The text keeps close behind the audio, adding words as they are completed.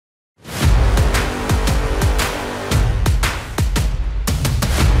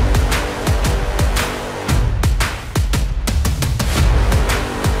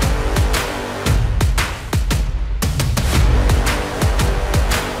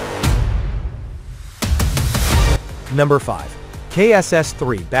Number 5.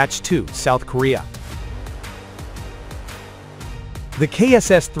 KSS-III Batch 2, South Korea. The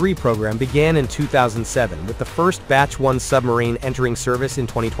KSS-III program began in 2007 with the first Batch 1 submarine entering service in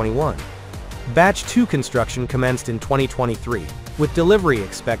 2021. Batch 2 construction commenced in 2023, with delivery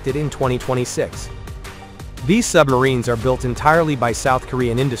expected in 2026. These submarines are built entirely by South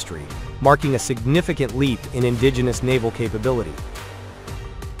Korean industry, marking a significant leap in indigenous naval capability.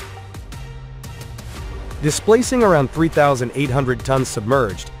 Displacing around 3,800 tons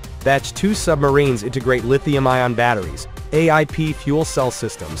submerged, Batch 2 submarines integrate lithium-ion batteries, AIP fuel cell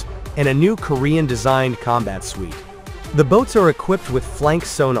systems, and a new Korean-designed combat suite. The boats are equipped with flank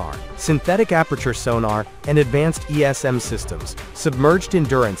sonar, synthetic aperture sonar, and advanced Yasen-M systems. Submerged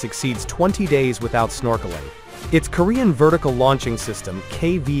endurance exceeds 20 days without snorkeling. Its Korean vertical launching system,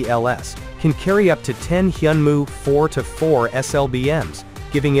 KVLS, can carry up to 10 Hyunmoo 4-4 SLBMs,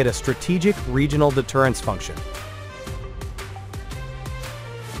 giving it a strategic regional deterrence function.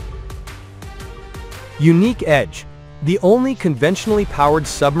 Unique Edge, the only conventionally powered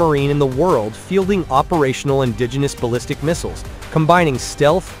submarine in the world fielding operational indigenous ballistic missiles, combining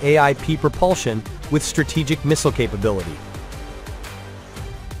stealth AIP propulsion with strategic missile capability.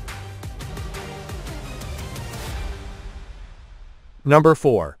 Number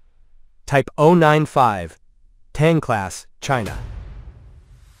 4. Type 095, Tang-Class, China.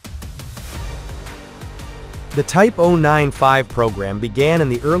 The Type 095 program began in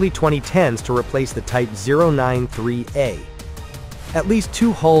the early 2010s to replace the Type 093A. At least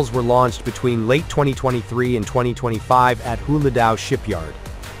 2 hulls were launched between late 2023 and 2025 at Huludao Shipyard.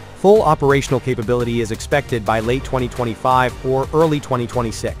 Full operational capability is expected by late 2025 or early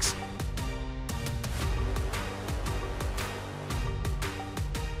 2026.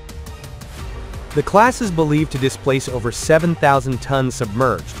 The class is believed to displace over 7,000 tons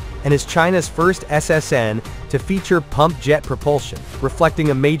submerged, and is China's first SSN to feature pump jet propulsion, reflecting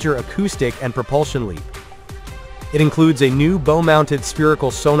a major acoustic and propulsion leap. It includes a new bow-mounted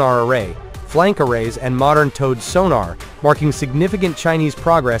spherical sonar array, flank arrays, and modern towed sonar, marking significant Chinese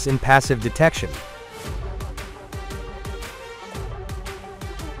progress in passive detection.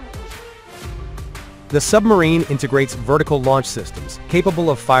 The submarine integrates vertical launch systems, capable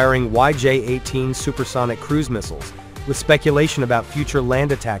of firing YJ-18 supersonic cruise missiles, with speculation about future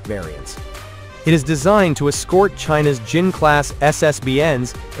land attack variants. It is designed to escort China's Jin-class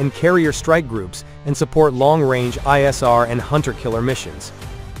SSBNs and carrier strike groups and support long-range ISR and hunter-killer missions.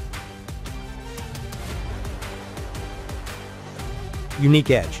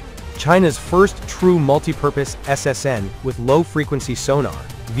 Unique Edge, China's first true multi-purpose SSN with low-frequency sonar,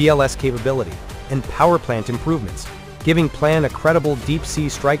 VLS capability, and power plant improvements, giving plan a credible deep-sea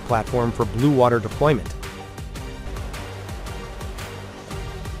strike platform for blue water deployment.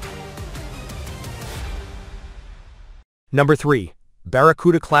 Number 3.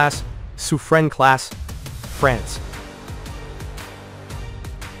 Barracuda-Class, Suffren-Class, France.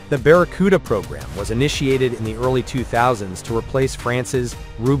 The Barracuda program was initiated in the early 2000s to replace France's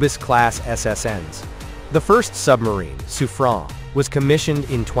Rubis-class SSNs. The first submarine, Suffren, was commissioned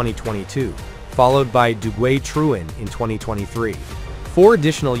in 2022, followed by Duguay-Trouin in 2023. 4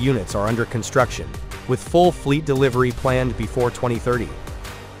 additional units are under construction, with full fleet delivery planned before 2030.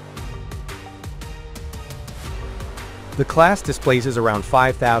 The class displaces around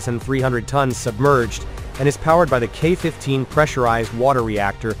 5,300 tons submerged and is powered by the K-15 pressurized water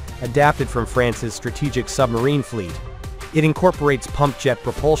reactor adapted from France's strategic submarine fleet. It incorporates pump jet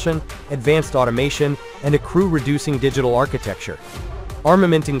propulsion, advanced automation, and a crew-reducing digital architecture.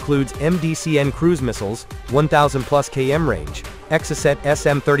 Armament includes MDCN cruise missiles, 1,000+ km range, Exocet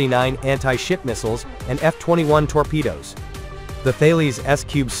SM-39 anti-ship missiles, and F-21 torpedoes. The Thales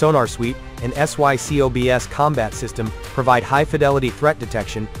S-Cube sonar suite and SYCOBS combat system provide high-fidelity threat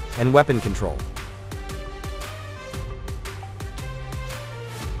detection and weapon control.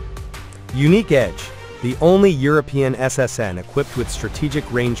 Unique Edge, the only European SSN equipped with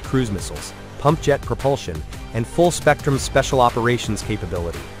strategic range cruise missiles, pump jet propulsion, and full-spectrum special operations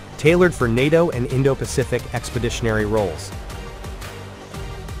capability, tailored for NATO and Indo-Pacific expeditionary roles.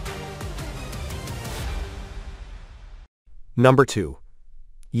 Number 2.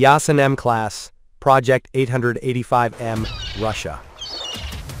 Yasen-M Class, Project 885M, Russia.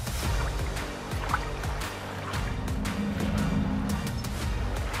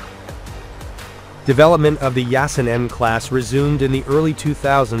 Development of the Yasen-M class resumed in the early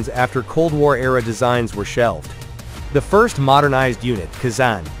 2000s after Cold War-era designs were shelved. The first modernized unit,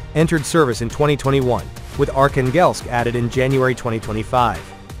 Kazan, entered service in 2021, with Arkhangelsk added in January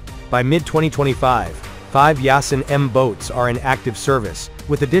 2025. By mid-2025, 5 Yasen-M boats are in active service,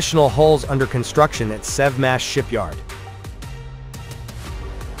 with additional hulls under construction at Suffren-Class shipyard.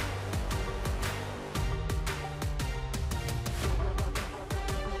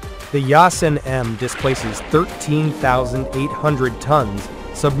 The Yasen-M displaces 13,800 tons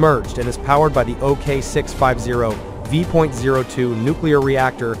submerged and is powered by the OK650 V.02 nuclear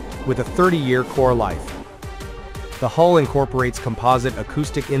reactor with a 30-year core life. The hull incorporates composite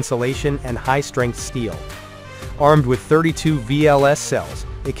acoustic insulation and high-strength steel. Armed with 32 VLS cells,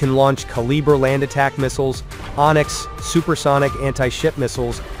 it can launch Calibre land attack missiles, Onyx supersonic anti-ship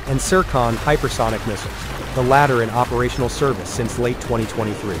missiles, and Zircon hypersonic missiles, the latter in operational service since late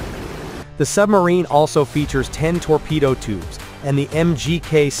 2023. The submarine also features 10 torpedo tubes and the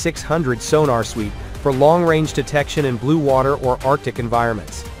MGK-600 sonar suite for long-range detection in blue water or Arctic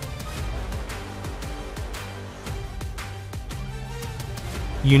environments.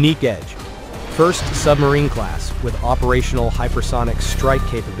 Unique edge. First submarine class with operational hypersonic strike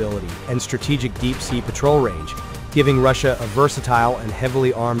capability and strategic deep-sea patrol range, giving Russia a versatile and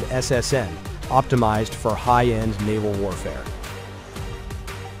heavily armed SSN optimized for high-end naval warfare.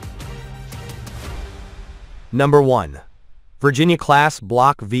 Number 1. Virginia-Class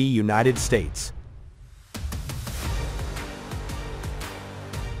Block V, United States.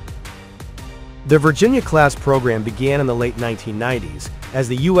 The Virginia-Class program began in the late 1990s as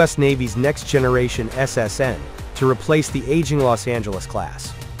the U.S. Navy's next-generation SSN to replace the aging Los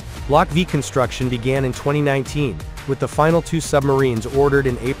Angeles-class. Block V construction began in 2019, with the final 2 submarines ordered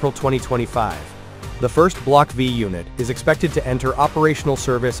in April 2025. The first Block V unit is expected to enter operational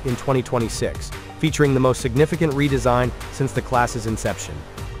service in 2026, featuring the most significant redesign since the class's inception.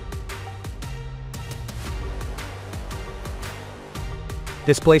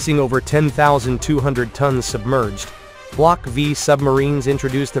 Displacing over 10,200 tons submerged, Block V submarines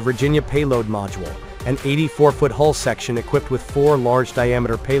introduced the Virginia Payload Module, an 84-foot hull section equipped with 4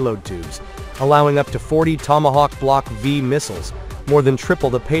 large-diameter payload tubes, allowing up to 40 Tomahawk Block V missiles, more than triple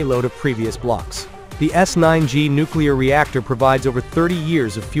the payload of previous blocks. The S-9G nuclear reactor provides over 30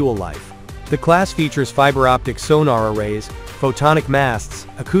 years of fuel life. The class features fiber-optic sonar arrays, photonic masts,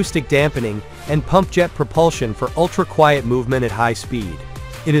 acoustic dampening, and pump jet propulsion for ultra-quiet movement at high speed.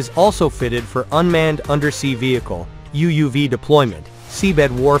 It is also fitted for unmanned undersea vehicle, UUV deployment, seabed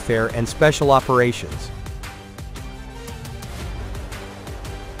warfare, and special operations.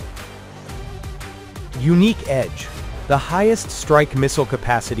 Unique edge. The highest strike missile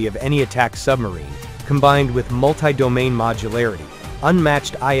capacity of any attack submarine, combined with multi-domain modularity,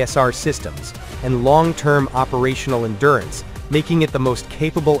 unmatched ISR systems, and long-term operational endurance, making it the most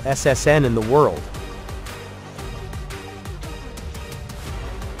capable SSN in the world.